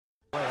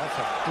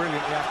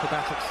Brilliantly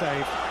acrobatic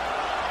save.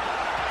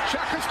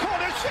 Xhaka's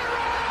corner,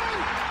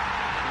 Giroud!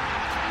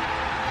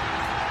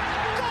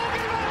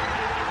 Goalkeeper!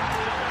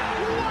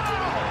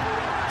 Wow!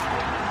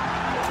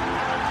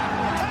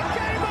 A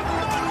game of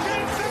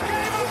margins, a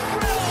game of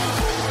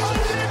thrills.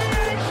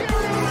 Olivier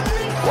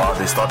Giroud! Wow,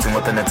 they're starting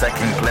with an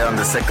attacking play on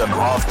the second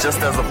half.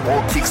 Just as the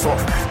ball kicks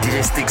off,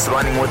 DJ Sticks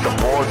running with the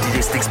ball.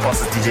 DJ Sticks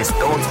passes DJ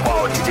Stones.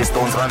 Wow, DJ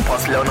Stones run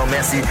past Lionel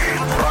Messi.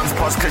 Runs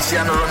past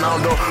Cristiano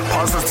Ronaldo.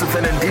 Passes to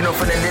Fernandinho.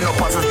 Fernandinho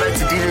passes back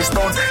to DJ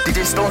Stones.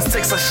 DJ Stones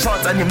takes a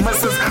shot and he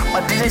misses.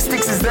 But DJ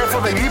Sticks is there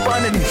for the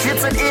rebound and he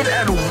hits it in.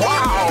 And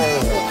wow!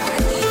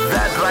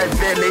 That right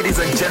there, ladies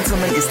and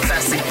gentlemen, is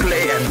classic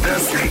play. And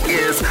this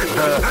is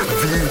the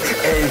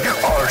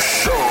VAR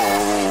show.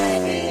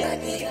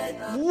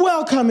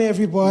 Welcome,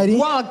 everybody.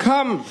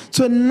 Welcome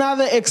to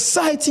another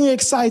exciting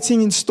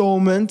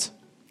installment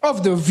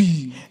of the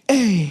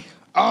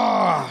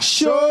VAR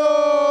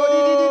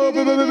show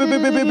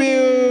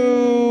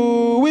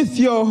with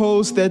your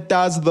host that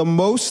does the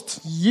most,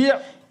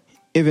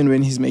 even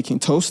when he's making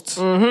toast.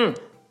 The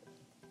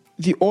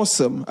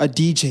awesome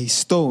DJ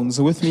Stones.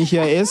 With me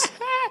here is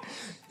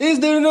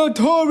the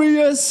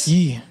notorious,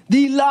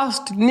 the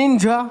last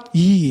ninja,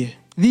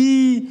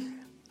 the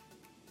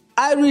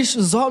Irish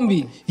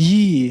zombie.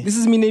 This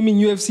is me naming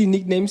UFC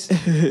nicknames.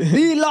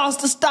 The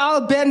last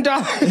style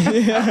bender.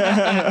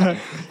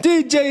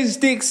 DJ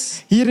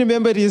Sticks. He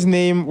remembered his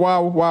name.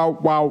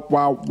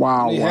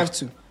 Wow. You have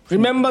to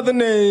remember the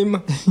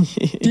name.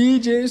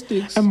 DJ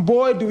Sticks. And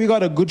boy, do we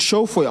got a good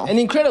show for you. An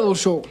incredible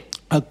show.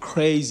 A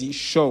crazy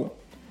show.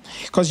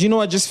 Because you know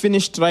I just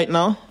finished right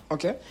now?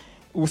 Okay.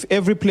 With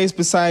every place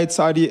besides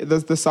Saudi,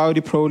 the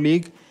Saudi Pro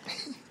League.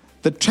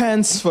 The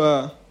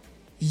transfer.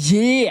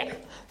 Yeah.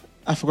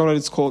 I forgot what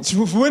it's called.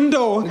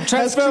 Window. The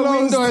transfer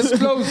window has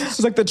closed.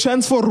 It's like the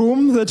transfer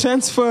room, the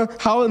transfer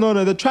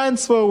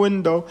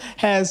window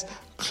has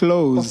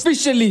closed.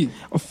 Officially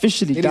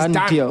it done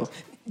deal.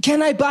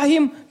 Can I buy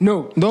him?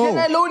 No. Can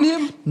I loan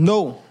him?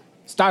 No.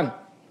 It's done.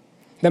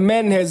 The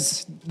man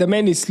is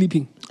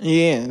sleeping.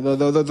 Yeah,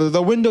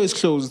 the window is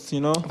closed,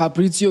 you know.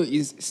 Fabrizio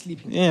is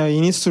sleeping. Yeah,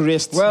 he needs to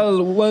rest.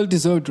 Well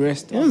deserved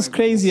rest. Yeah, it's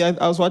crazy.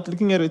 I was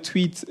looking at a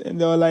tweet and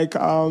they were like,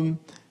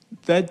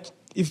 that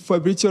if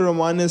Fabrizio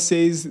Romano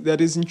says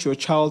that isn't your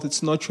child,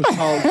 it's not your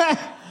child.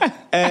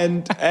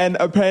 and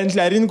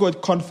apparently I didn't go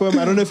confirm.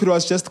 I don't know if it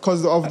was just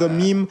because of the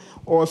meme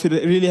or if it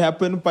really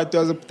happened, but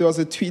there was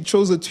a tweet,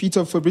 shows a tweet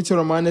of Fabrizio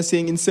Romano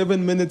saying in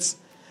 7 minutes,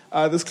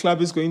 this club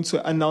is going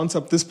to announce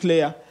up this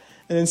player.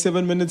 And then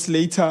 7 minutes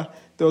later,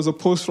 there was a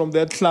post from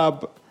that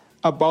club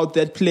about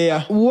that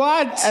player.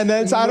 What? And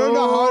then I don't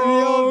know how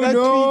real that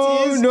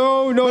tweet is.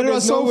 No. But it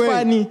was so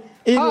funny.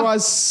 It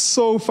was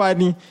so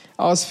funny.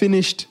 I was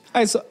finished.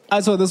 I saw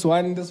this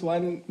one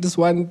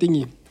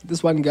thingy.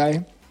 This one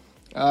guy,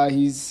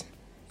 he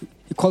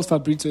calls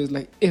Fabrizio. He's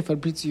like, "Hey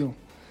Fabrizio,"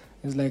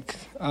 he's like,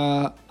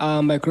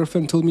 "My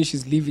girlfriend told me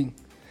she's leaving.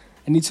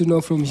 I need to know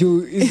from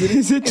you.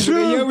 Is it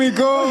true? Here we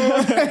go.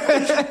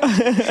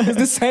 Is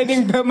this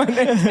signing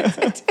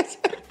permanent?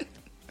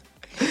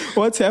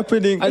 What's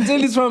happening?"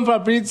 Until it's from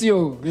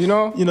Fabrizio, you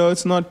know. You know,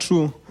 it's not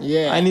true.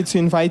 Yeah, I need to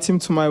invite him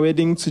to my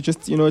wedding to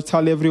just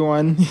tell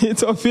everyone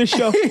it's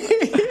official.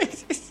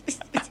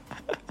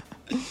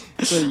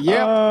 So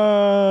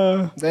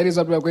that is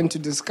what we are going to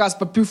discuss.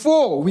 But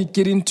before we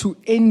get into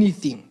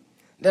anything,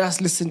 let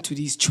us listen to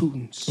these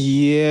tunes.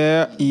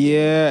 Yeah.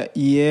 Yeah,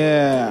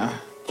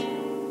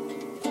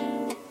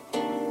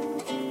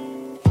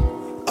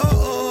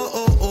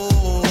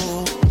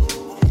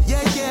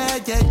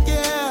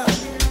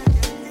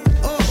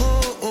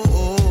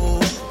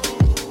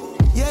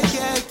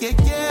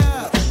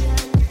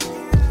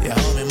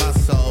 homie, my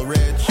soul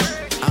rich.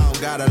 I don't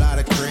got a lot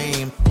of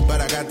cream,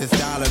 but I got this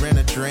dollar in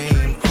a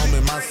dream.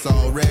 Homie, my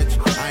soul rich.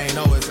 I ain't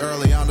know it's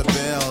early on the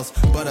bills,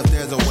 but if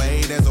there's a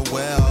way, there's a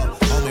will.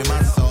 Homie,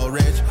 my soul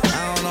rich.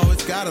 I don't know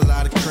it's got a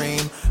lot of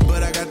cream,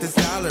 but I got this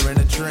dollar in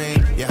a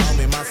dream. Yeah,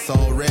 homie, my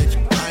soul rich.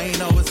 I ain't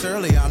know it's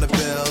early on the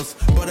bills,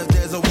 but if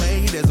there's a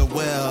way, there's a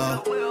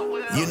will.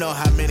 You know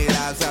how many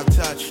lives I've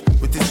touched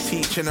with this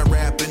teaching and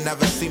rapping.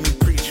 Never see me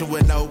preaching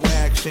with no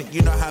action.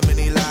 You know how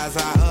many lies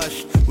I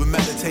hushed with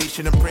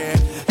meditation and prayer.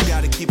 You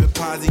gotta keep it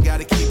positive,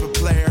 gotta keep it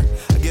player.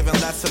 I'm giving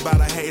less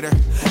about a hater.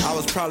 I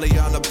was probably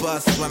on the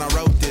bus when I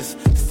wrote this.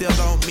 Still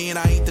don't mean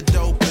I ain't the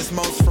dopest,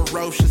 most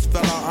ferocious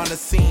fella on the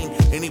scene.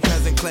 Any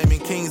peasant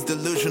claiming king's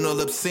delusional,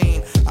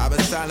 obscene. I've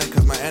been silent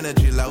cause my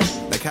energy low.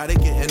 Like how they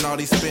getting all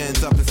these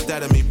spins up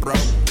instead of me, bro.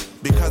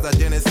 Because I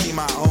didn't see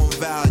my own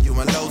value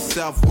and low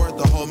self-worth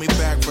to hold me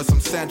back for some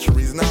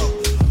centuries. No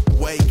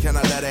way can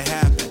I let it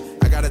happen.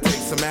 I gotta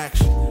take some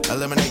action,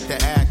 eliminate the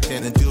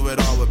acting and do it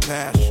all with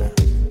passion.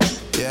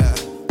 Yeah,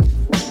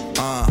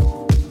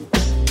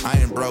 I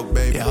ain't broke,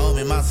 baby. Yeah,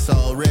 homie, my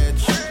soul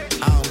rich.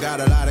 I don't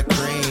got a lot of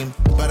cream,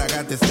 but I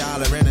got this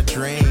dollar in a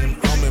dream.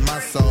 Homie, my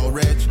soul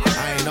rich.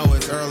 I ain't know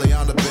it's early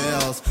on the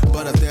bills,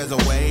 but if there's a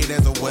way,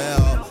 there's a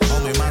will.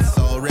 Homie, my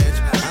soul rich.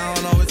 I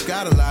don't know it's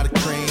got a lot of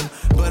cream,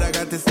 but I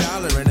got this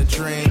dollar in a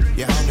dream.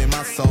 Yeah, homie,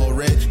 my soul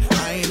rich.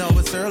 I ain't know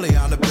it's early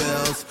on the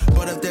bills,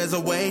 but if there's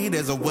there's a way,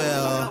 there's a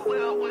will.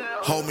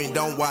 Homie,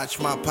 don't watch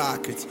my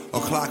pockets or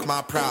clock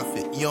my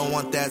profit. You don't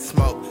want that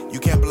smoke, you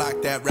can't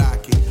block that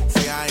rocket.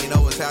 See, I ain't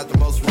always have the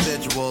most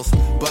residuals,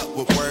 but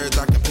with words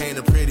I can paint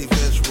a pretty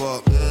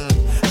visual.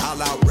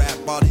 I'll out-rap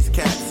all these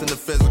cats in the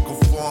physical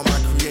form.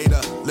 I create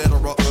a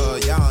literal,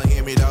 y'all don't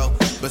hear me though.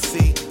 But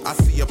see, I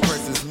see a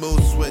person's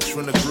mood switch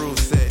when the groove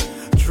set.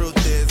 Truth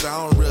is,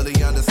 I don't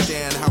really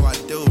understand how I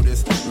do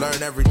this.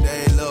 Learn every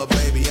day, little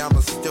baby, I'm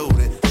a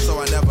student. So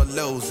I never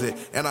lose it,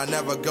 and I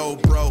never go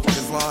broke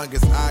as long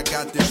as I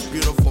got this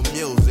beautiful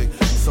music.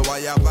 So while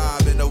y'all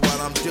vibing to what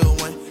I'm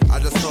doing, I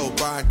just hope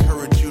I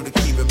encourage you to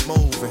keep it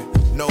moving.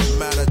 No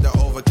matter the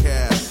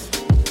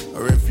overcast,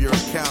 or if your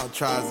account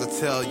tries to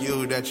tell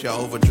you that you're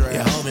overdraft.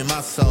 Yeah, homie,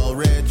 my soul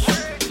rich.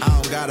 I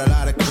don't got a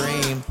lot of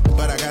cream,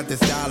 but I got this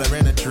dollar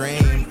in a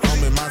dream.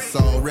 Homie, my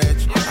soul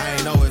rich. I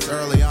ain't know it's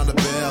early on the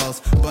bills,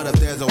 but if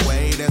there's a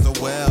way, there's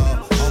a will.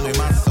 Homie,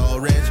 my soul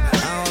rich.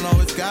 I don't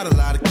know it's got a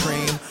lot of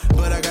cream,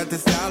 but I got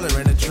this dollar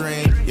in a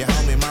dream. Yeah,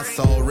 homie, my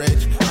soul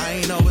rich. I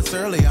ain't know it's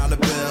early on the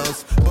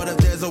bills, but if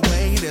there's a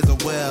way, there's a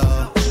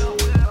will.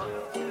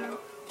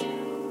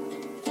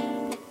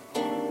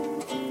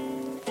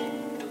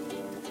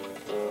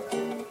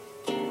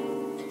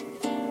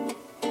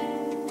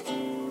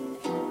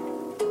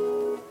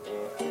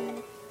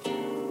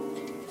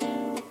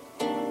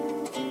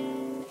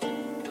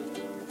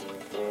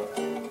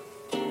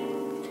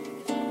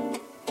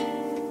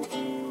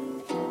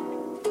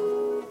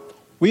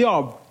 We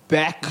are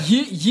back.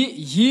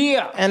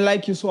 Yeah. And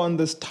like you saw on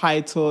this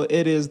title,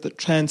 it is the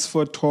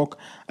Transfer Talk,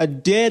 a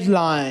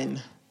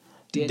deadline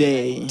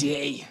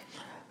day.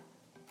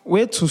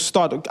 Where to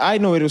start? I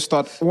know where to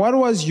start. What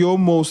was your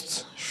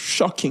most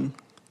shocking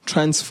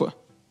transfer?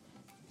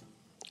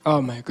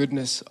 Oh my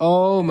goodness.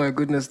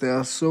 There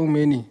are so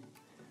many.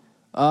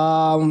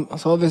 So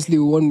obviously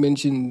we won't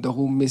mention the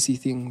whole Messi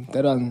thing.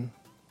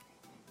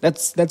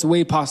 That's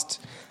way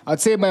past.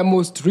 I'd say my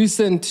most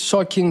recent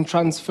shocking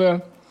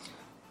transfer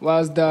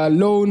was the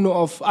loan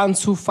of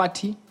Ansu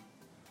Fati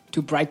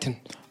to Brighton.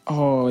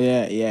 Oh,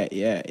 yeah.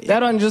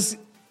 That one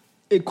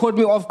it caught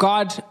me off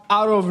guard,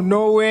 out of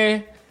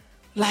nowhere.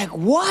 Like,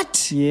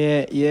 what?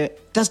 Yeah.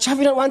 Does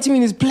Xavi not want him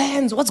in his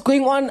plans? What's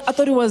going on? I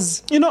thought it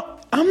was... You know,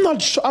 I'm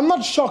not shocked. I'm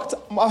not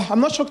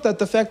shocked at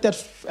the fact that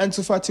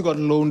Ansu Fati got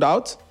loaned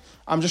out.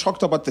 I'm just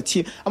shocked about the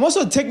team.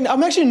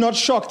 I'm actually not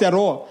shocked at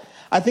all.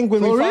 I think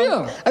when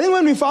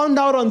we found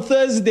out on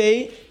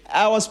Thursday,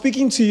 I was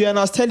speaking to you and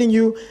I was telling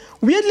you,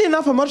 weirdly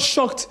enough, I'm not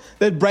shocked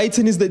that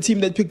Brighton is the team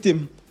that picked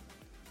him.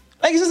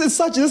 Like, this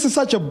is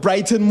such a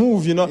Brighton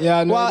move, you know.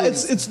 Yeah, no, well,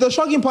 it's the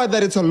shocking part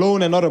that it's a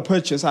loan and not a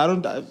purchase.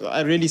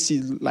 I really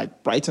see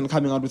like Brighton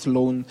coming out with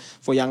loan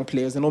for young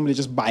players. They normally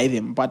just buy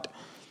them, but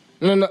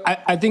no.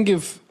 I think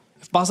if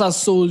Barca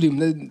sold him,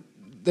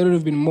 there would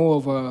have been more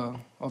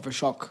of a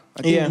shock.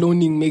 I think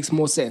loaning makes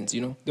more sense,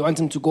 you know. They want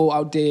him to go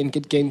out there and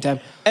get game time.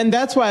 And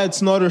that's why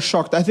it's not a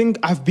shock. I think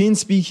I've been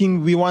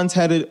speaking, we once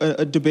had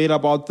a debate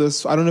about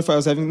this. I don't know if I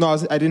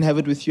didn't have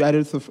it with you. I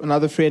did it with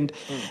another friend.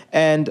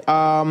 And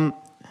I've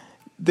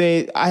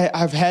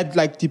had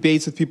like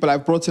debates with people.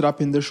 I've brought it up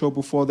in the show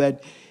before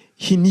that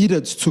he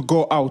needed to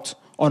go out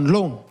on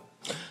loan.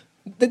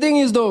 The thing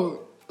is though,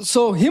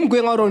 so him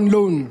going out on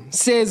loan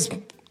says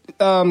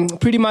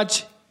pretty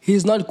much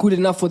he's not good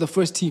enough for the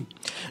first team.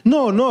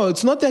 No,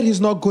 it's not that he's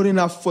not good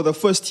enough for the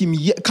first team.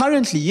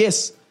 Currently,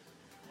 yes.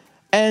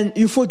 And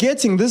you're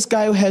forgetting this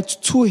guy had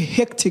 2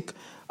 hectic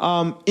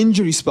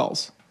injury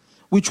spells,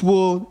 which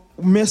will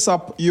mess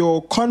up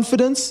your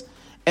confidence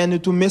and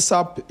it will mess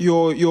up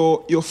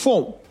your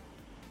form,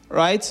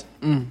 right?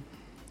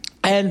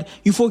 And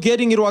you're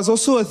forgetting it was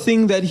also a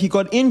thing that he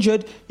got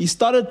injured, he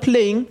started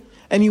playing,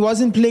 and he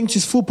wasn't playing to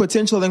his full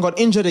potential, then got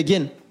injured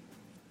again.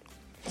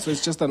 So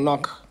it's just a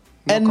knock.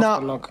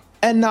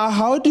 And now,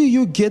 how do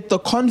you get the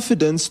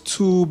confidence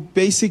to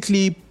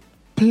basically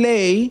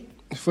play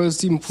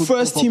first team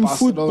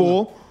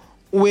football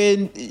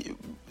when,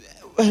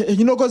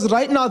 you know, because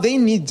right now they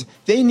need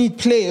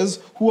players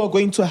who are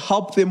going to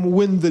help them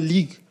win the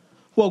league,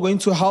 who are going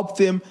to help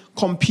them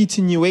compete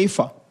in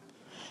UEFA.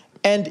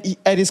 And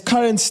at his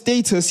current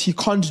status, he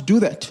can't do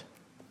that.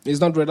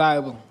 He's not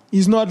reliable.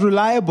 He's not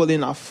reliable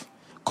enough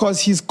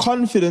because his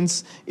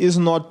confidence is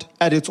not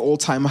at its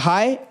all-time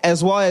high,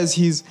 as well as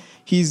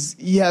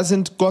he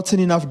hasn't gotten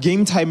enough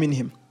game time in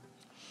him.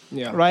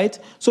 Yeah. Right?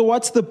 So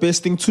what's the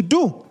best thing to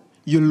do?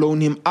 You loan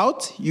him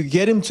out, you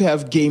get him to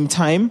have game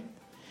time.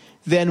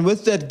 Then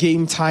with that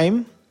game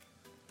time,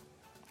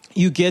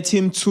 you get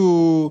him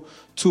to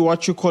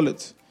what you call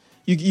it.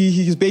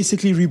 He's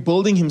basically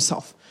rebuilding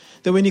himself.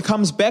 Then when he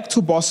comes back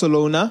to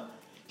Barcelona,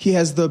 he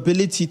has the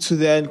ability to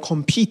then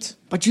compete.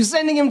 But you're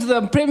sending him to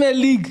the Premier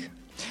League.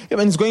 Yeah,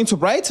 and he's going to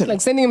Brighton.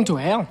 Like sending him to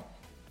hell.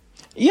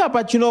 Yeah,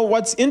 but you know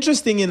what's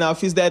interesting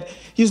enough is that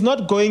he's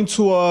not going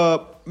to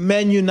a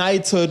Man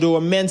United or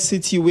a Man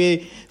City where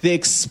they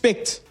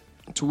expect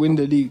to win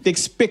the league. They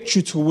expect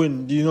you to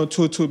win, you know,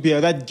 to be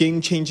that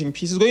game-changing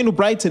piece. He's going to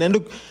Brighton. And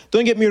look,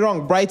 don't get me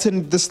wrong,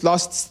 Brighton, this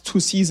last 2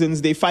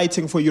 seasons, they're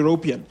fighting for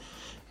European.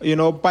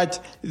 but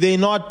they're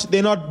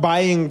not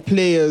buying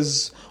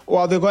players,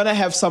 or they're gonna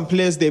have some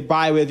players they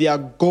buy where their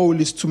goal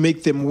is to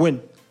make them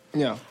win.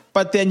 Yeah.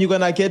 But then you're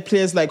gonna get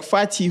players like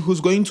Fati, who's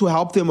going to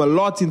help them a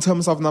lot in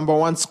terms of number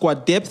one,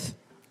 squad depth.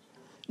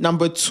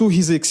 Number two,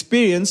 he's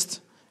experienced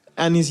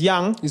and he's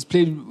young. He's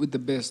played with the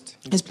best.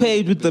 He's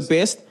played with the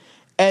best.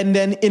 And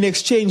then in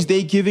exchange,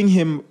 they're giving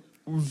him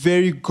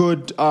very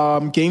good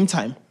game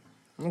time.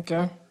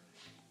 Okay.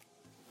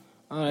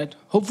 All right.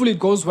 Hopefully it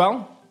goes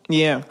well.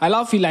 Yeah. I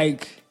love he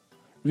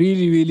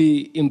really,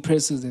 really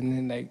impresses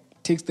and then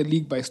takes the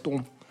league by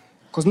storm.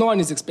 Because no one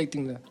is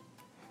expecting that.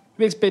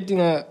 We're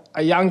expecting a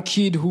young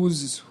kid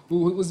who's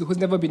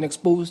never been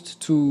exposed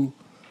to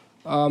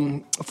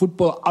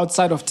football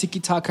outside of Tiki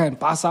Taka and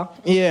Barca.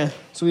 Yeah.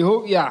 So we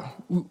hope,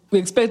 we're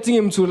expecting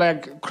him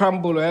to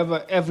crumble or have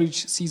an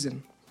average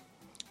season.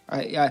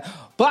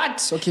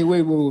 But okay,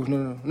 wait,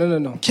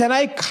 no. Can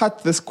I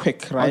cut this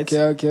quick, right?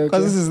 Okay.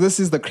 Because this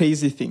is the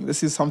crazy thing.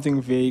 This is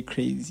something very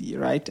crazy,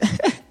 right?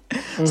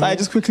 So I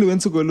just quickly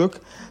went to go look.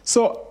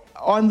 So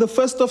on the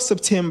 1st of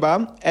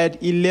September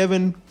at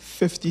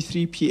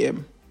 11:53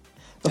 p.m.,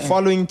 the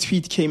following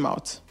tweet came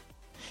out.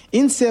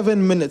 In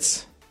 7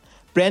 minutes,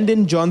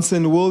 Brandon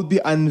Johnson will be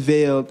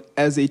unveiled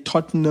as a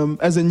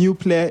new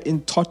player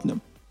in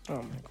Tottenham.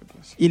 Oh my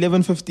goodness.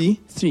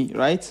 11:53,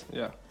 right?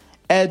 Yeah.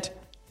 At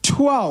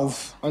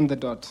 12 on the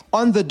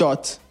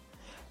dot,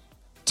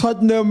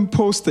 Tottenham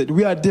posted,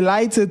 "We are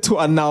delighted to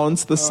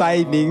announce the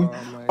signing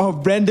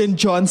of Brandon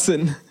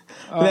Johnson.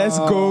 Let's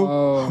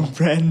go,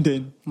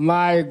 Brandon."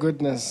 My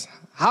goodness.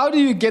 How do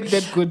you get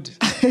that good?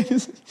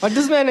 What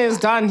this man has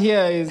done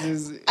here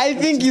is I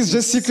think he's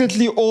just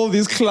secretly all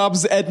these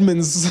clubs'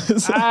 admins.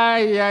 It's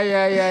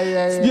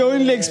the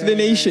only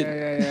explanation.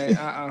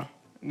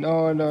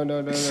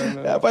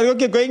 No. But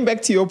okay, going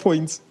back to your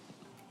point.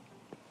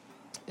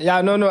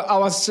 Yeah, no. I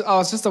was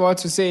just about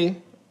to say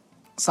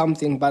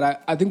something,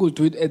 but I think we'll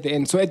do it at the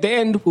end. So at the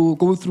end, we'll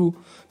go through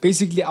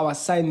basically our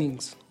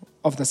signings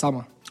of the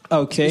summer.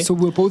 Okay. So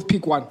we'll both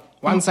pick one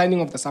signing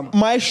of the summer.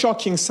 My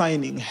shocking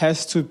signing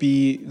has to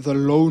be the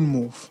loan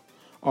move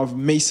of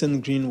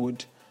Mason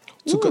Greenwood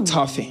to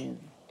Getafe.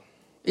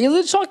 Is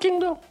it shocking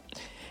though?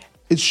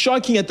 It's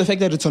shocking at the fact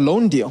that it's a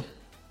loan deal.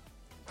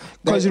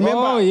 Because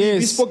remember,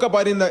 we spoke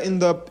about in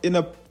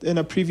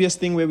a previous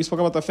thing where we spoke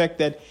about the fact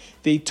that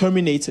they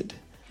terminated.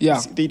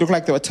 Yeah. They look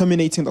like they were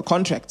terminating the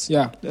contracts.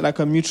 Yeah. Like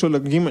a mutual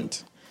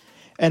agreement.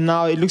 And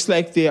now it looks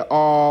like they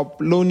are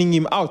loaning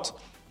him out.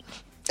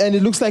 And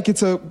it looks like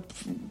it's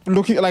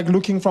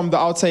looking from the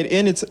outside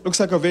in, it looks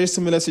like a very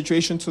similar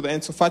situation to the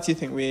Ansu Fati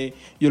thing where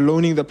you're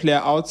loaning the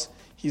player out.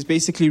 He's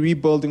basically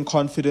rebuilding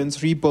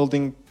confidence,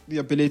 rebuilding the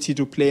ability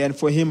to play, and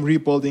for him,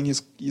 rebuilding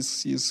his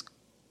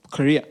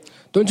career.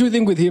 Don't you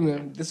think with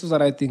him, this is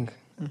what I think.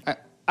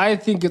 I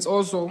think it's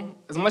also,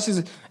 as much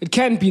as it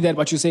can be that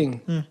what you're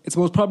saying, it's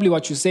most probably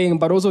what you're saying,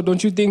 but also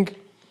don't you think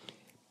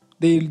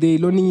they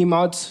loaning him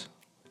out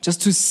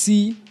just to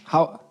see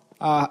how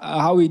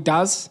he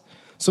does?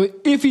 So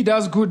if he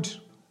does good,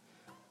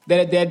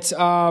 that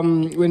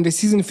when the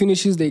season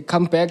finishes, they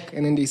come back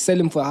and then they sell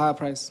him for a higher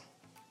price.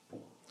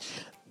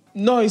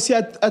 No, you see,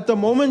 at the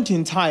moment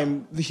in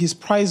time, his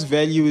price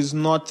value is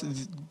not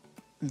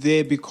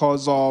there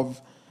because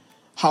of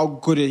how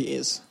good he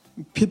is.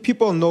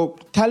 People know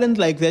talent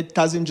like that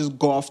doesn't just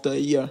go after a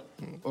year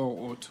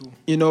or two.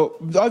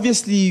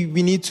 Obviously,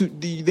 they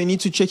need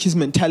to check his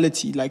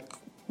mentality. Like,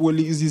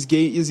 is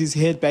his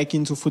head back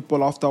into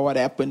football after what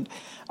happened?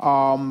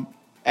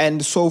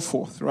 And so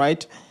forth,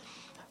 right?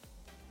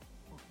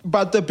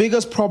 But the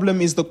biggest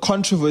problem is the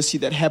controversy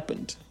that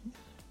happened.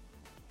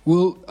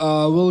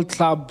 Will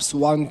clubs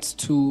want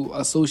to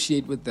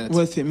associate with that?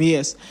 With him,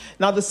 yes.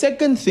 Now, the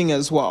second thing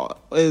as well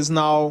is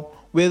now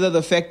whether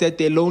the fact that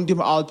they loaned him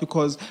out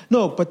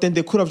but then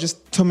they could have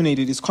just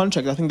terminated his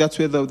contract. I think that's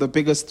where the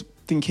biggest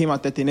thing came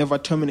out, that they never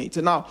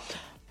terminated. Now,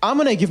 I'm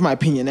going to give my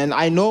opinion, and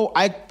I know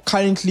I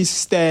currently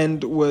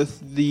stand with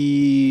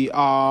the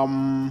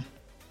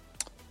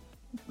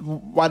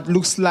what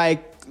looks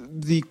like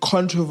the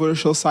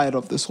controversial side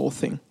of this whole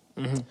thing.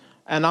 Mm-hmm.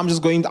 And I'm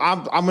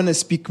going to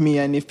speak me,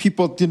 and if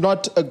people did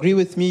not agree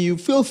with me, you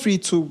feel free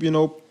to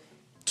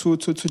to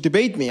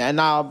debate me. And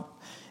now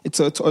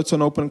it's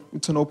an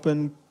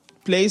open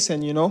place,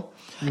 and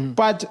Mm-hmm.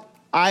 but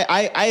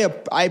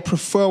I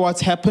prefer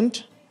what's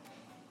happened,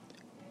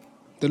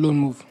 the loan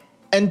move,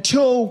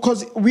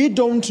 because we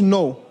don't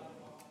know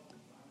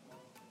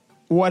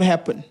what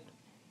happened.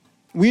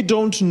 We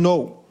don't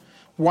know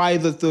why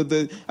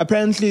the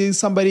apparently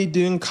somebody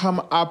didn't come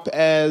up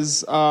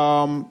as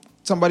a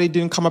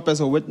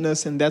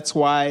witness, and that's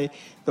why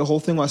the whole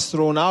thing was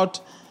thrown out.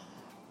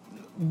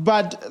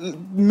 But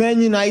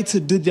Man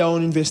United did their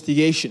own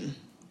investigation,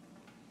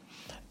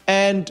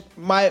 and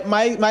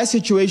my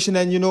situation,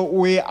 and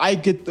where I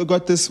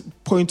got this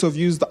point of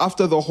view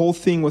after the whole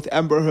thing with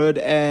Amber Heard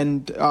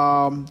and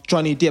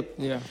Johnny Depp.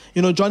 Yeah,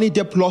 Johnny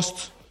Depp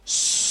lost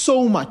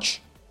so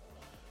much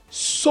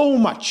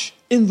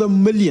in the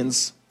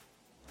millions.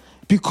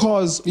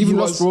 Because even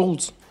lost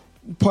roles.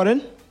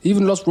 Pardon? He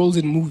even lost roles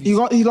in movies.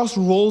 He lost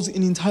roles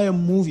in entire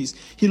movies.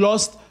 He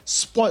lost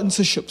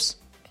sponsorships.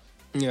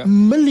 Yeah.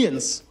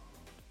 Millions.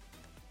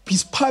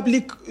 His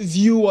public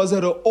view was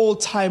at an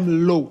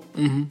all-time low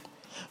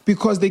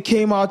because they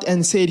came out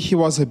and said he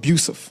was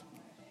abusive.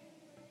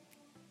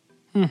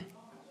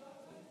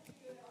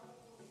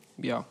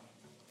 Yeah.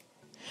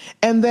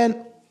 And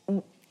then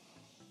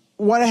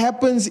what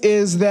happens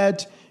is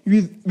that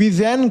we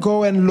then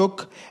go and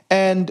look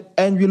and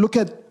we look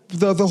at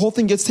the whole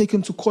thing gets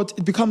taken to court.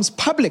 It becomes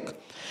public.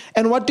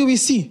 And what do we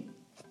see?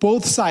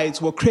 Both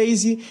sides were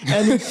crazy.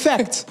 And in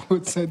fact,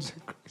 Both sides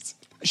are crazy.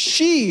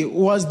 she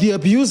was the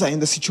abuser in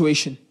the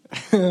situation.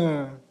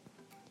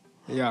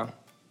 Yeah.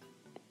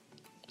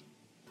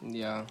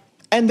 Yeah.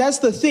 And that's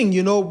the thing,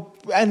 you know,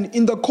 and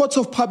in the courts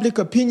of public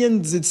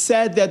opinions, it's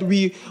said that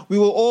we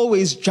will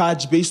always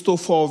judge based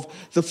off of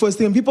the first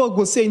thing. And people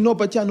will say, no,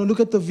 but yeah, no, look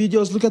at the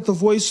videos, look at the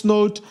voice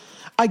note.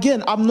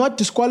 Again, I'm not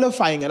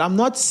disqualifying it. I'm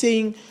not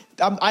saying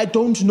I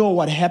don't know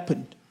what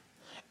happened.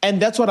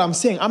 And that's what I'm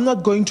saying. I'm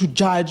not going to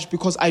judge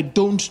because I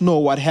don't know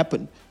what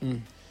happened.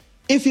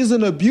 If he's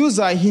an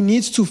abuser, he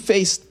needs to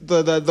face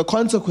the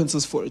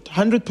consequences for it,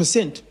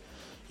 100%.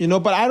 You know,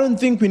 but I don't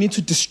think we need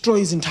to destroy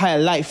his entire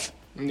life.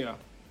 Yeah.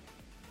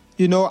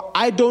 You know,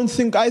 I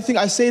think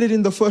I said it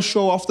in the first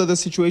show after the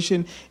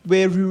situation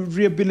where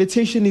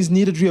rehabilitation is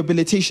needed,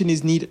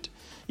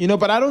 You know,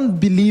 but I don't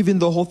believe in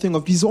the whole thing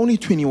of he's only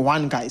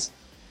 21, guys.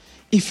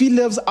 If he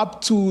lives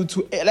up to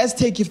let's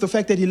take if the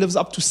fact that he lives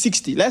up to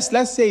 60.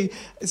 Let's say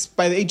it's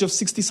by the age of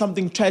 60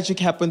 something tragic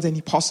happens and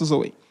he passes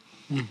away.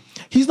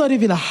 He's not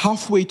even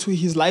halfway to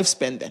his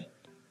lifespan then.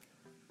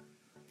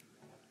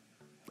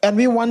 And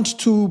we want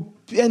to,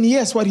 and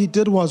yes, what he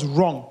did was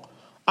wrong.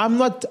 I'm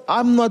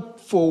not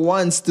for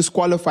once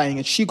disqualifying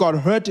it. She got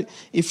hurt.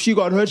 If she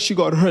got hurt, she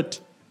got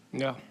hurt.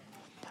 Yeah.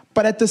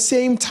 But at the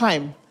same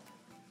time,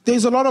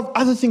 there's a lot of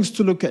other things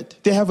to look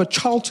at. They have a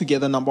child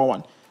together, number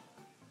one.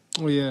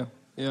 Oh, yeah.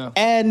 Yeah.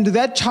 And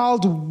that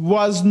child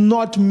was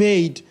not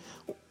made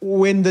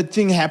when the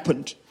thing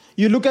happened.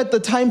 You look at the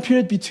time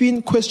period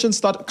between questions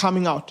start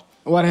coming out.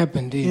 What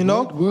happened? You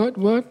know?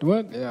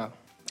 What? Yeah.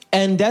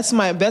 And that's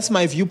my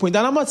viewpoint.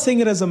 And I'm not saying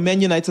it as a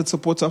Man United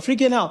supporter.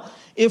 Freaking hell.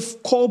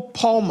 If Cole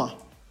Palmer,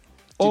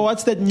 or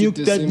what's that new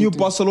thing.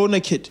 Barcelona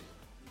kid,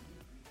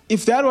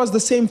 if that was the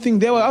same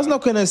thing, I was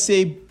not going to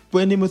say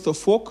burn him with a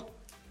fork.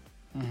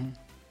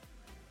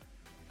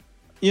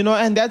 You know,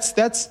 and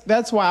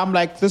that's why I'm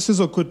like, it's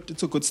a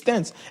good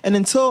stance. And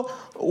until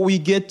we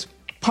get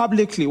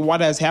publicly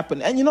what has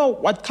happened, and you know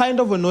what kind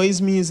of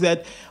annoys me is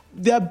that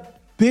there are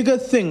bigger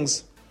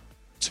things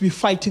to be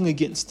fighting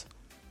against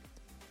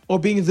or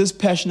being this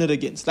passionate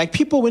against. Like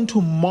people went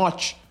to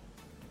march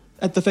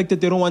at the fact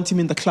that they don't want him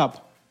in the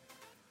club.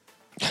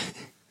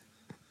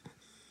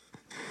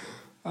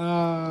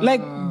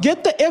 Like,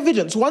 get the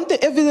evidence. Once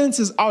the evidence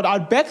is out, I'll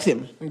back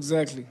them.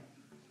 Exactly.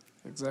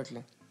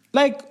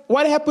 Like,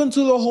 what happened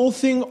to the whole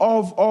thing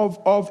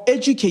of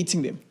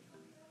educating them?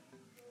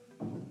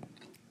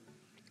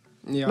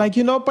 Yeah. Like,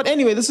 you know, but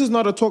anyway, this is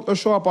not a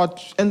show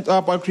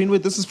about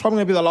Greenwood. This is probably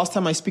going to be the last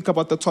time I speak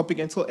about the topic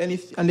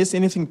unless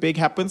anything big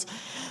happens.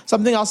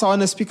 Something else I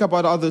want to speak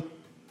about are the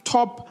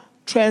top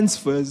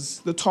transfers,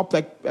 the top,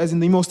 like, as in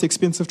the most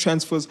expensive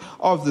transfers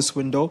of this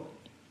window.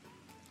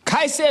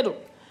 Caicedo.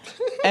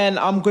 And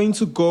I'm going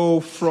to go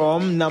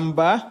from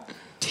number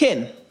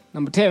 10.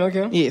 Number 10,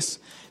 okay. Yes.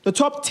 The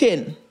top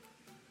 10.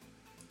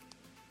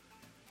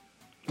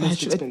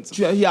 Most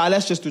expensive. Yeah,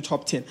 let's just do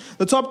top 10.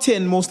 The top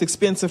 10 most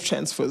expensive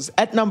transfers.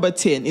 At number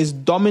 10 is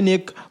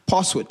Dominic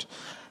Passwood.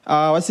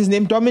 What's his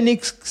name?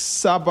 Dominic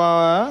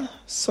Szoboszlai,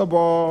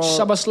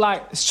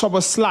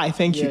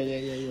 thank you.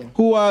 Yeah.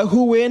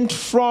 Who went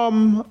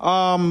from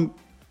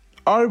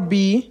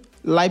RB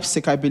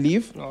Leipzig, I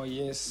believe, Oh,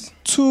 yes.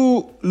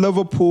 to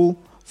Liverpool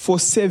for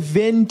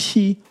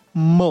 70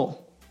 mil.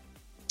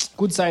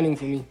 Good signing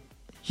for me.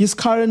 His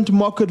current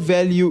market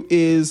value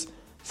is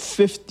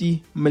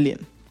 50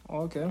 million.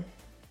 Okay.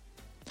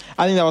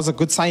 I think that was a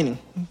good signing.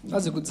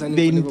 That's a good signing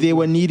They for Liverpool.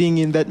 were needing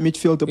in that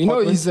midfield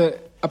department. You know,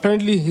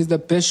 apparently he's the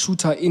best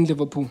shooter in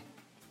Liverpool.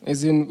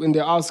 As in, when they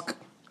ask,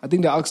 I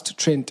think they asked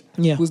Trent,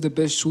 Yeah. who's the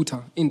best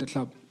shooter in the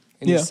club?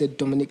 And Yeah. he said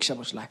Dominic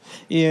Szoboszlai.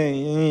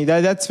 Yeah,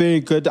 that's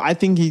very good. I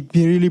think he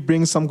really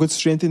brings some good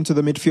strength into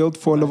the midfield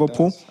for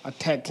Liverpool.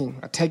 Attacking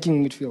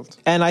midfield.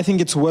 And I think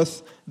it's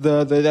worth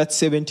that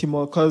 70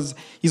 more because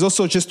he's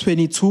also just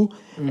 22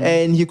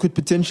 and he could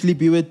potentially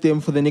be with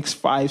them for the next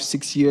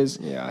 5-6 years.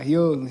 Yeah,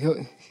 he'll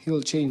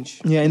change.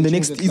 Yeah, in He'll the change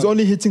next, that he's club.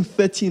 only hitting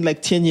 30 in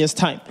like 10 years'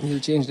 time.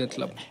 He'll change that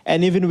club.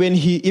 And even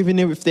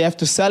if they have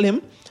to sell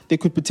him, they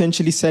could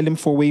potentially sell him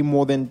for way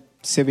more than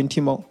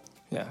 70 mil.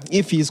 Yeah.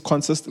 If he's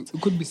consistent. We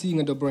could be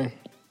seeing a De Bruyne.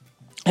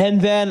 And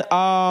then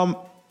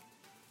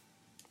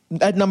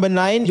at number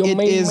 9, Your it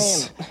main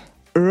is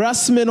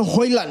Rasmus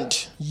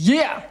Højlund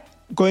Yeah.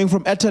 going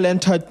from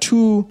Atalanta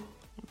to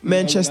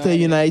Manchester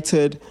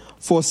United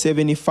for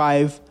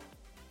 75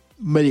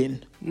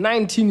 million.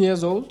 19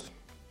 years old.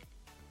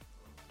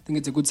 I think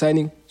it's a good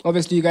signing.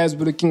 Obviously, you guys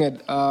were looking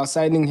at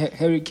signing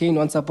Harry Kane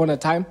once upon a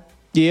time.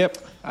 Yep.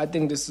 I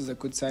think this is a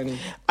good signing.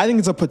 I think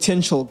it's a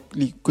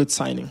potentially good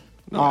signing.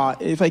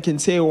 If I can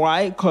say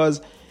why,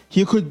 because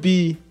he could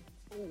be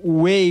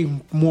way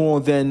more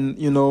than,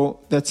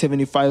 that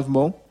 75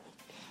 mil.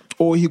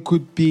 Or he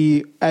could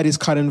be at his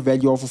current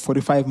value of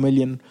 45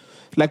 million.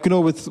 Like,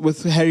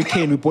 with Harry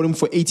Kane, we bought him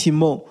for 80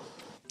 mil.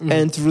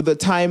 And through the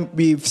time,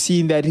 we've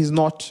seen that he's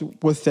not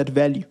worth that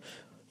value.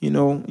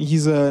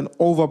 He's an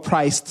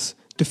overpriced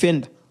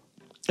defender.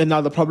 And now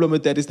the problem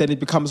with that is that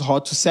it becomes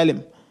hard to sell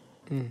him.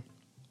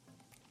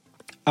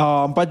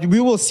 But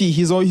we will see.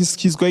 He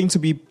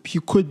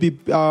could be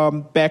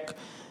back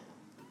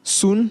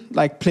soon,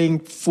 like playing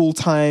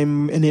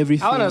full-time and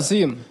everything. I want to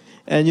see him.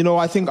 And,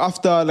 I think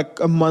after like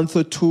a month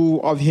or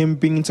two of him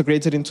being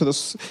integrated into the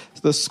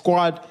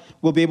squad,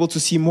 we'll be able to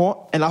see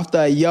more. And after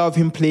a year of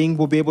him playing,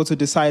 we'll be able to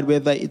decide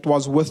whether it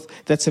was worth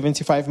that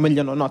 75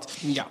 million or not.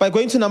 Yeah. By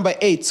going to number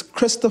 8,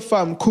 Christopher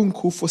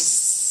Nkunku for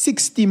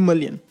 60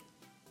 million.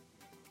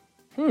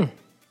 I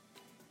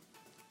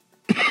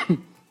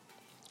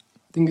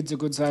think it's a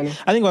good signing.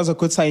 I think it was a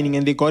good signing,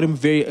 and they got him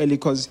very early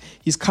because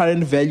his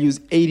current value is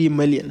 80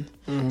 million.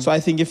 So I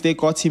think if they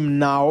got him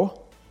now...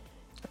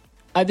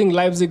 I think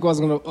Leipzig was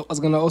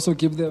gonna also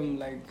give them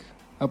like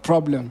a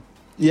problem.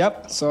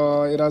 Yep.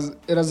 So it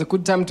was a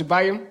good time to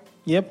buy him.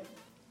 Yep.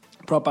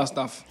 Proper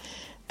stuff.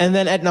 And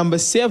then at number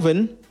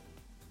 7,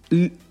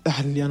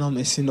 Lionel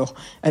Messi, no.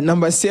 At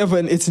number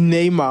 7, it's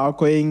Neymar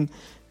going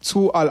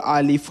to Al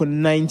Ahly for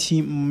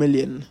 90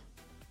 million.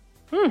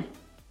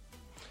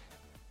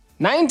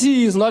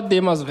 90 is not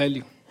Neymar's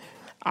value.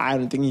 I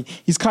don't think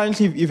he's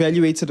currently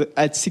evaluated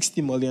at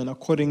 60 million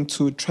according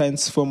to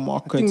Transfer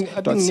Market.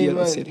 I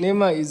think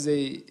Neymar is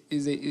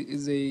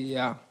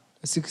a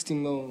 60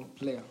 mil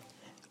player.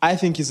 I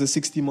think he's a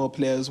 60 mil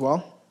player as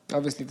well.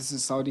 Obviously, this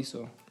is Saudi,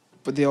 so.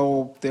 But they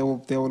will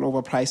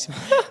overprice him.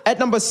 At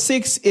number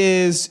 6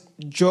 is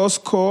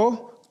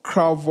Josko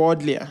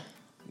Kravoudlia.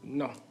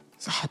 No.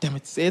 Damn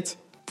it, say it.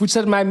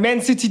 Butchered my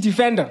Man City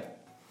defender.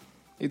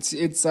 It's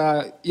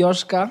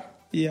Joška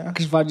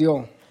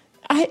Kravoudlia.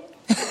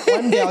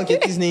 One day I'll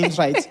get these names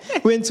right.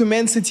 Went to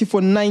Man City for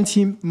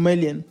 90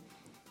 million.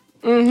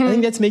 I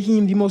think that's making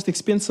him the most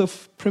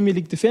expensive Premier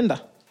League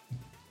defender.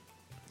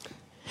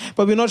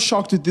 But we're not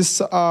shocked with this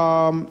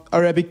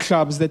Arabic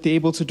clubs that they're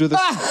able to do this.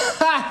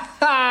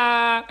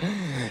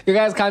 You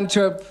guys can't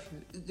chirp.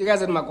 You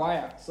guys at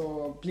Maguire.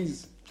 So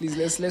please,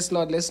 let's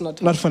not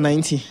talk. Not for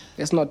 90.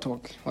 Let's not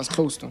talk. It was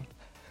close though.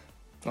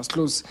 It was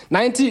close.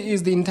 90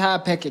 is the entire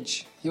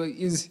package.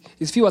 His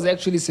fee was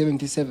actually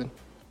 77,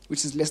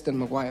 which is less than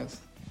Maguire's.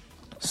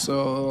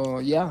 So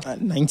yeah.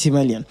 90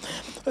 million.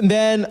 And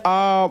then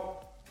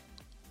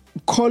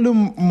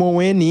Colum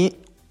Moweni.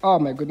 Oh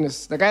my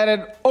goodness. The guy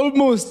that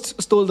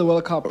almost stole the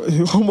World Cup.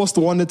 He almost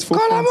won it for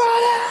France.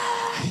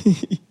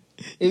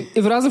 If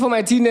it wasn't for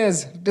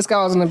Martinez, this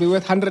guy was going to be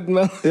worth 100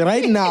 mil.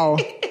 Right now,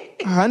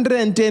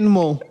 110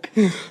 mil.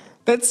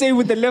 Let's say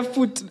with the left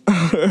foot.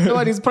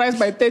 He's priced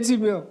by 30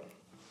 mil.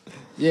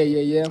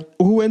 Yeah.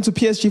 Who went to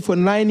PSG for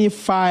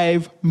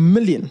 95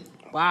 million.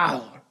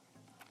 Wow.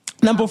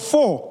 Number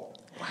 4,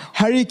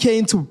 Harry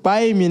Kane to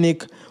Bayern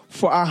Munich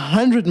for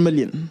 100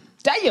 million.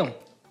 Damn.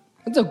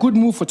 That's a good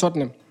move for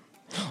Tottenham.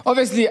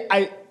 Obviously,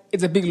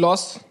 it's a big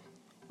loss,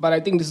 but I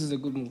think this is a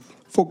good move.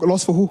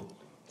 Loss for who?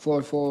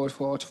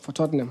 For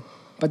Tottenham.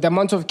 But the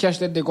amount of cash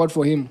that they got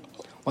for him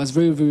was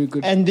very, very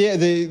good. And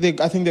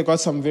I think they got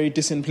some very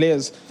decent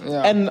players.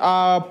 Yeah. And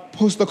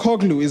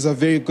Postecoglou is a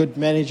very good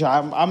manager.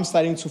 I'm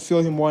starting to feel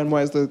him more and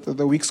more as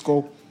the weeks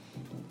go.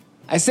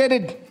 I said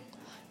it.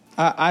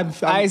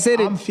 I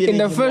said it. In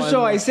the first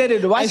show, I said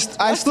it. I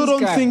still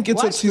don't think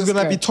he's going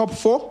to be top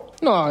 4.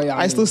 No, yeah.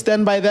 I still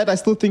stand by that. I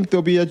still think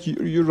they'll be at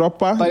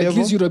Europa But level.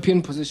 his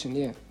European position,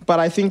 yeah. But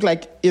I think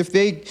if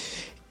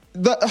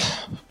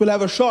we'll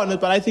have a shot on it,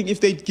 but I think if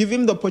they give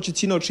him the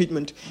Pochettino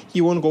treatment,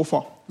 he won't go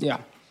far. Yeah.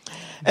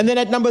 And then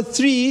at number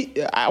 3,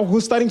 I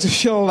was starting to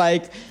feel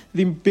like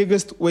the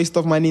biggest waste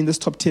of money in this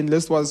top 10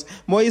 list was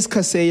Moise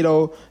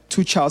Caicedo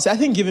to Chelsea. I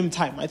think give him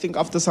time. I think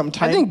after some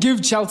time. I think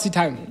give Chelsea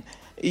time.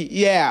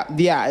 Yeah.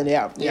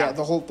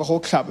 The whole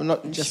club,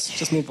 not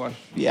Just move on.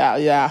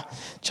 Yeah.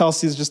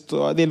 Chelsea's just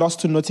they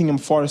lost to Nottingham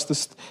Forest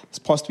this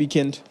past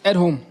weekend. At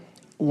home.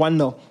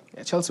 1-0.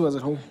 Yeah, Chelsea was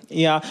at home.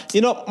 Yeah.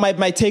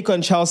 My take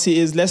on Chelsea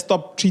is let's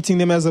stop treating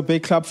them as a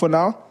big club for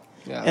now.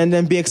 Yeah. And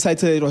then be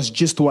excited it was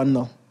just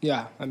 1-0.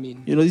 Yeah, I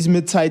mean. These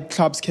mid-side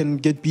clubs can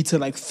get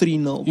beaten like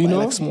 3-0 by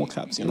like small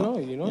clubs, you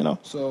know.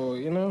 So,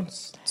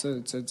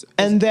 it's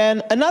And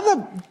then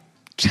another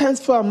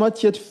transfer I'm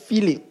not yet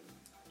feeling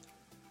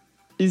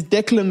is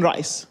Declan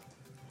Rice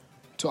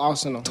to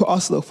Arsenal.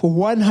 For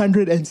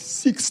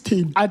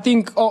 116. I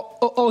think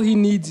all he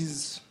needs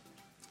is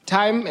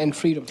time and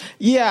freedom.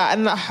 Yeah,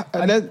 and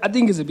I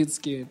think he's a bit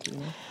scared.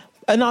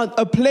 And now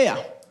a player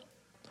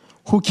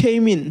who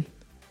came in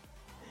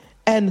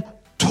and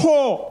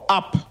tore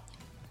up.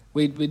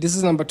 Wait, this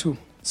is number 2.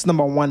 It's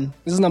number 1.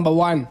 This is number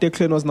 1.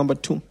 Declan was number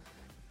 2.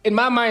 In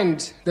my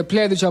mind, the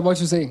player that you're about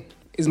to say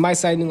is my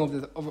signing of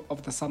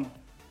the summer.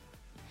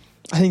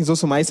 I think it's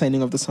also my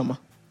signing of the summer.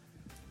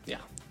 Yeah.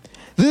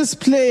 This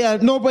player,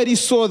 nobody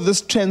saw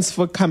this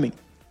transfer coming.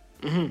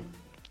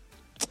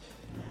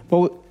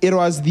 But it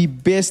was the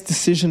best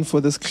decision for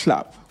this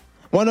club.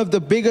 One of the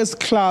biggest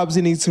clubs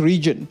in its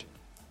region.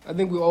 I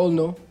think we all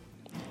know.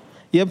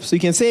 Yep, so you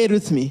can say it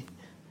with me.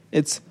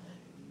 It's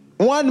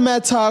one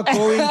matter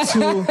going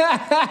to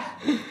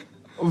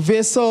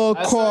Vessel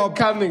I saw it Corp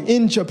coming.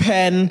 in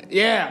Japan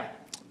Yeah.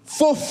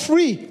 for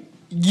free.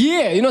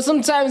 Yeah, you know,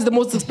 sometimes the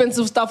most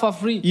expensive stuff are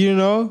free. You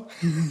know?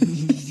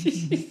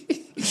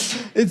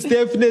 It's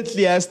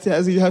definitely it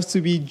has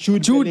to be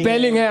Jude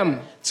Bellingham.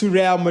 to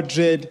Real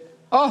Madrid.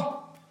 Oh,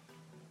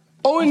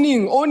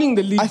 owning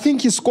the league. I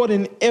think he scored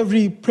in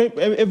every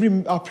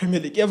Premier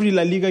League, every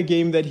La Liga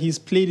game that he's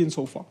played in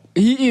so far.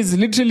 He is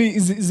literally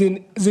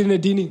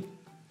Zinedine.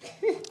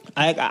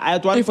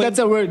 At one If point, that's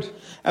a word.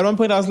 At one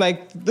point, I was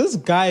like, this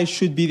guy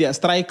should be their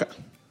striker.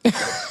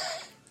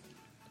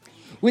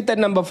 With that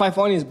number 5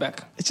 on his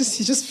back. He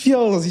just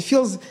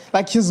feels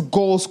like his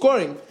goal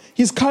scoring.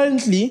 He's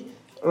currently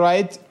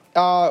with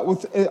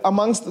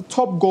amongst the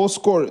top goal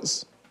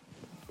scorers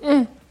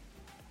In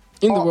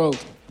the world.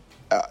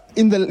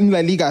 in La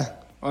Liga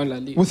On La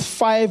Liga. with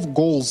 5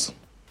 goals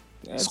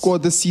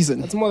scored this season.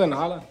 That's more than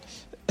Haaland.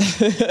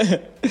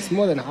 It's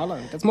more than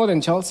Haaland. That's more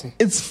than Chelsea.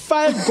 It's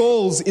 5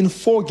 goals in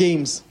 4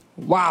 games.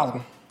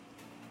 Wow.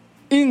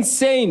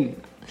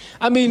 Insane.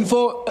 I mean,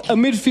 for a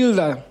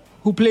midfielder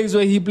who plays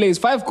where he plays,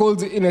 5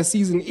 goals in a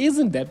season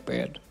isn't that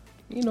bad.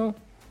 You know.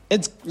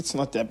 It's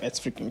not that bad. It's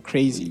freaking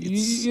crazy.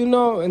 You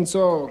know, and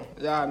so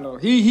yeah, no.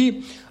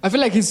 He I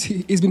feel like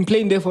he's been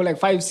playing there for like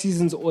 5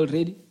 seasons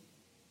already.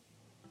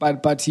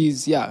 But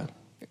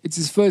it's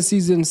his first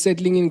season,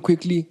 settling in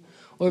quickly,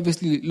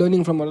 obviously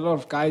learning from a lot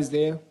of guys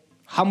there.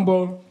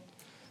 Humble.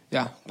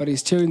 Yeah, but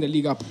he's tearing the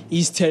league up.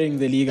 He's tearing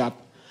the league up.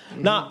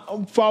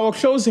 Now, for our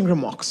closing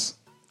remarks,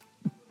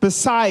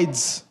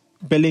 besides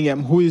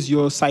Bellingham, who is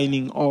your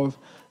signing of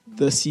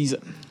the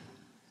season?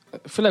 I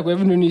feel like we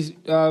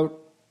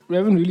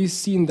haven't really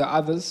seen the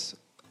others.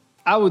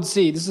 I would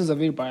say this is a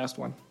very biased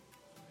one.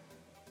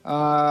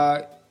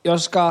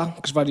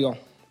 Joška Gvardiol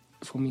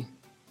for me.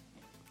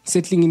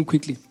 Settling in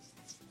quickly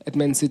at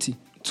Man City.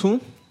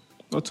 To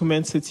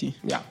Man City.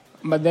 Yeah.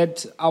 But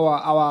that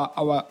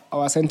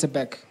our centre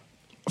back.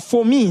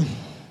 For me,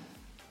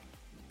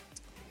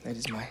 That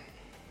is mine.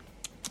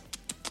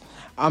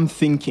 I'm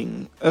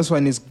thinking this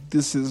one is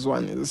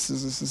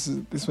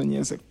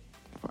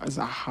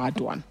a hard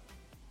one.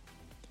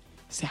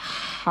 It's a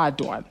hard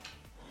one.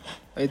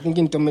 Are you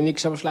thinking Dominic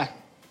Szoboszlai?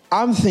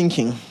 I'm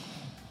thinking,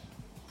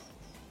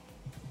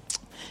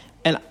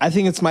 and I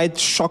think it might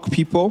shock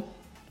people.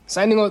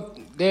 Signing out,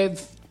 they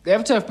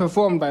have to have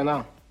performed by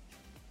now.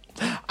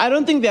 I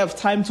don't think they have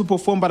time to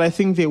perform, but I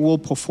think they will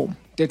perform.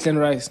 Declan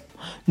Rice.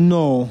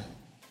 No.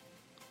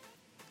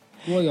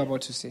 What are you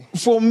about to say?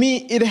 For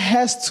me, it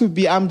has to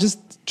be, I'm just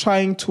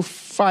trying to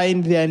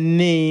find their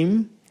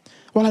name.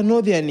 Well, I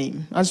know their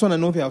name. I just want to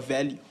know their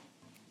value.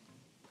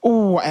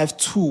 Oh, I have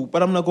 2,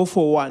 but I'm going to go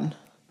for 1.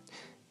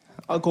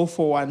 I'll go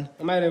for 1.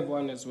 I might have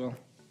one as well.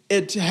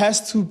 It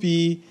has to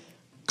be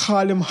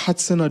Callum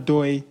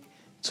Hudson-Odoi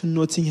to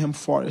Nottingham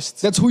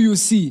Forest. That's who you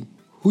see,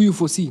 who you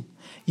foresee.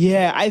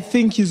 Yeah, I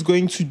think he's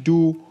going to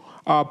do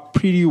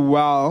pretty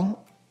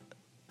well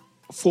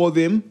for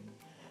them.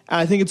 And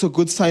I think it's a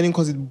good signing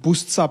because it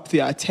boosts up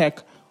their attack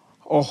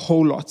a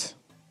whole lot.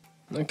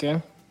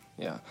 Okay.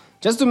 Yeah.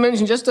 Just to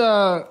mention, just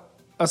a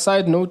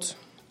side note.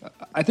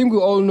 I think we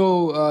all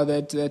know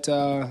that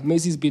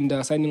Messi's been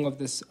the signing of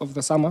the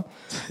summer,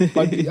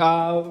 but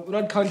we're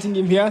not counting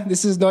him here.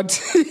 This is not.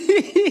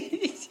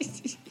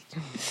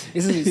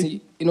 This is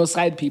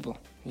side people.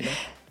 You know?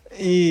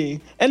 Yeah.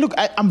 And look,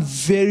 I'm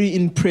very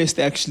impressed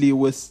actually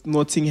with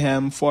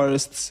Nottingham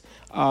Forest's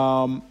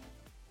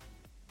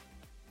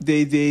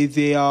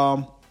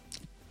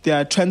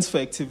their transfer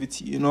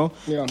activity. You know,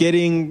 Yeah.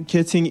 getting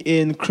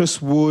in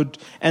Chris Wood,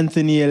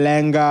 Anthony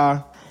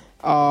Elanga.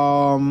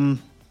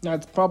 No,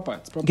 it's proper.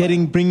 It's proper.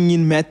 Bringing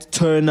in Matt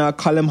Turner,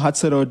 Callum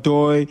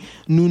Hudson-Odoi,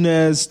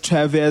 Nunes,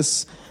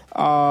 Travis,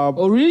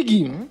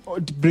 Origi.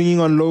 bringing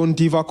on loan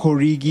Divock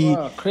Origi.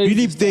 Wow,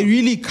 crazy They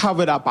really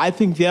covered up. I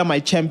think they are my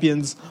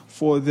champions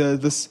for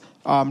this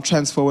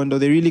transfer window.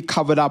 They really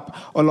covered up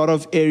a lot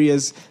of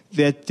areas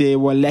that they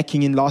were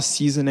lacking in last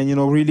season,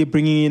 and really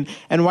bringing in.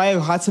 And why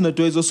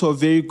Hudson-Odoi is also a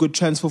very good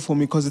transfer for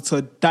me because it's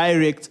a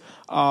direct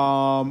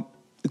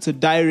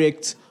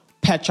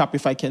patch up,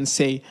 if I can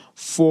say,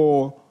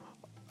 for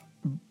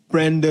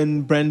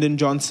Brandon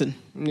Johnson.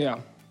 Yeah.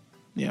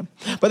 Yeah.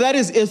 But that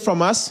is it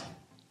from us.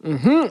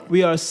 Mm-hmm.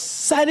 We are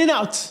signing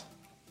out.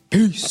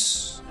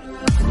 Peace.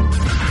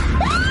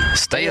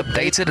 Stay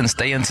updated and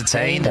stay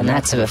entertained. The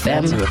Nats of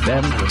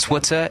FM.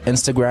 Twitter,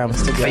 Instagram,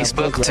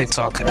 Facebook,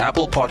 TikTok,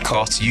 Apple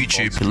Podcasts,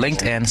 YouTube,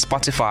 LinkedIn,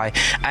 Spotify,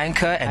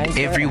 Anchor, and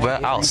everywhere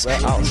else.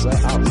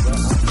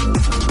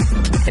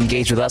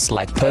 Engage with us,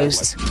 like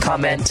posts,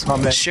 comment,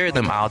 Share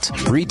them out,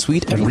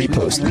 retweet, and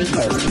repost.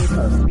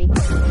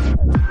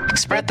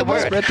 Spread the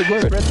word.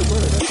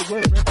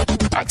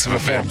 Active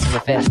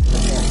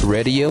FM.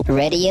 Radio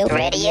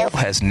Radio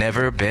has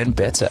never been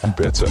better.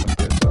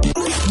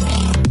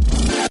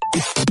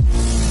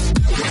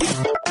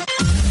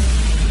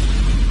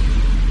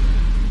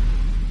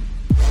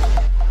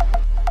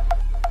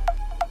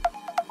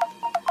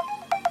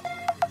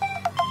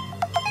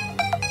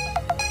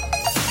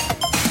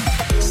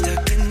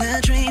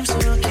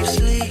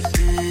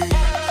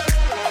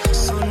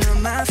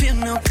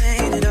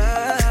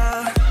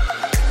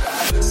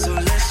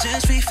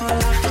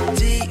 fall off the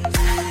deep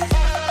end.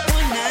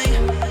 One night,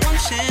 one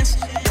chance,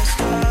 let's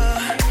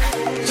start.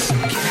 So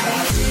can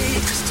we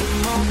take just a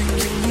moment?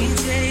 Can we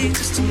take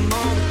just a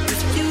moment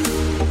with you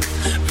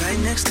right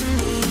next to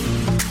me?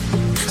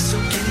 So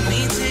can we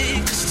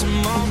take just a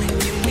moment?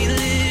 Can we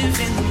live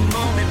in the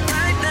moment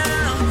right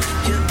now?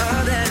 You're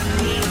all that I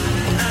need.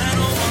 I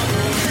don't wanna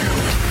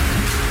wait.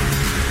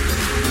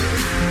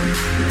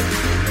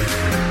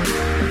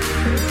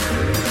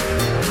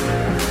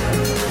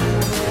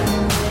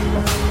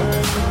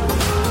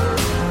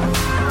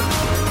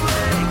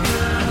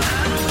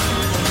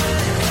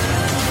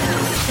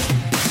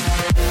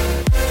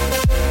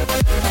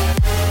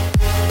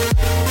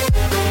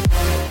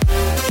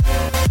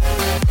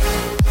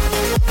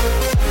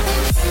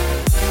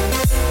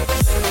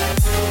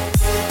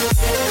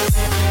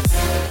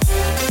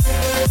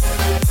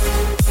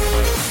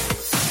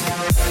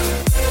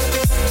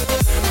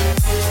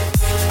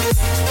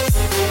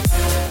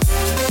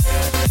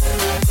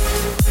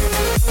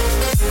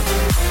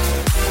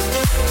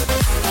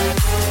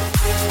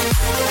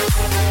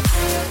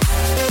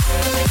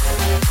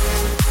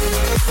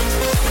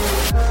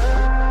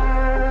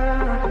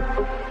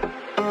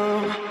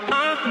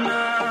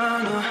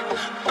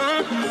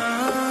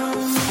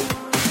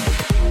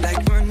 Like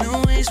we're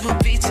always will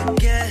be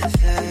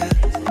together.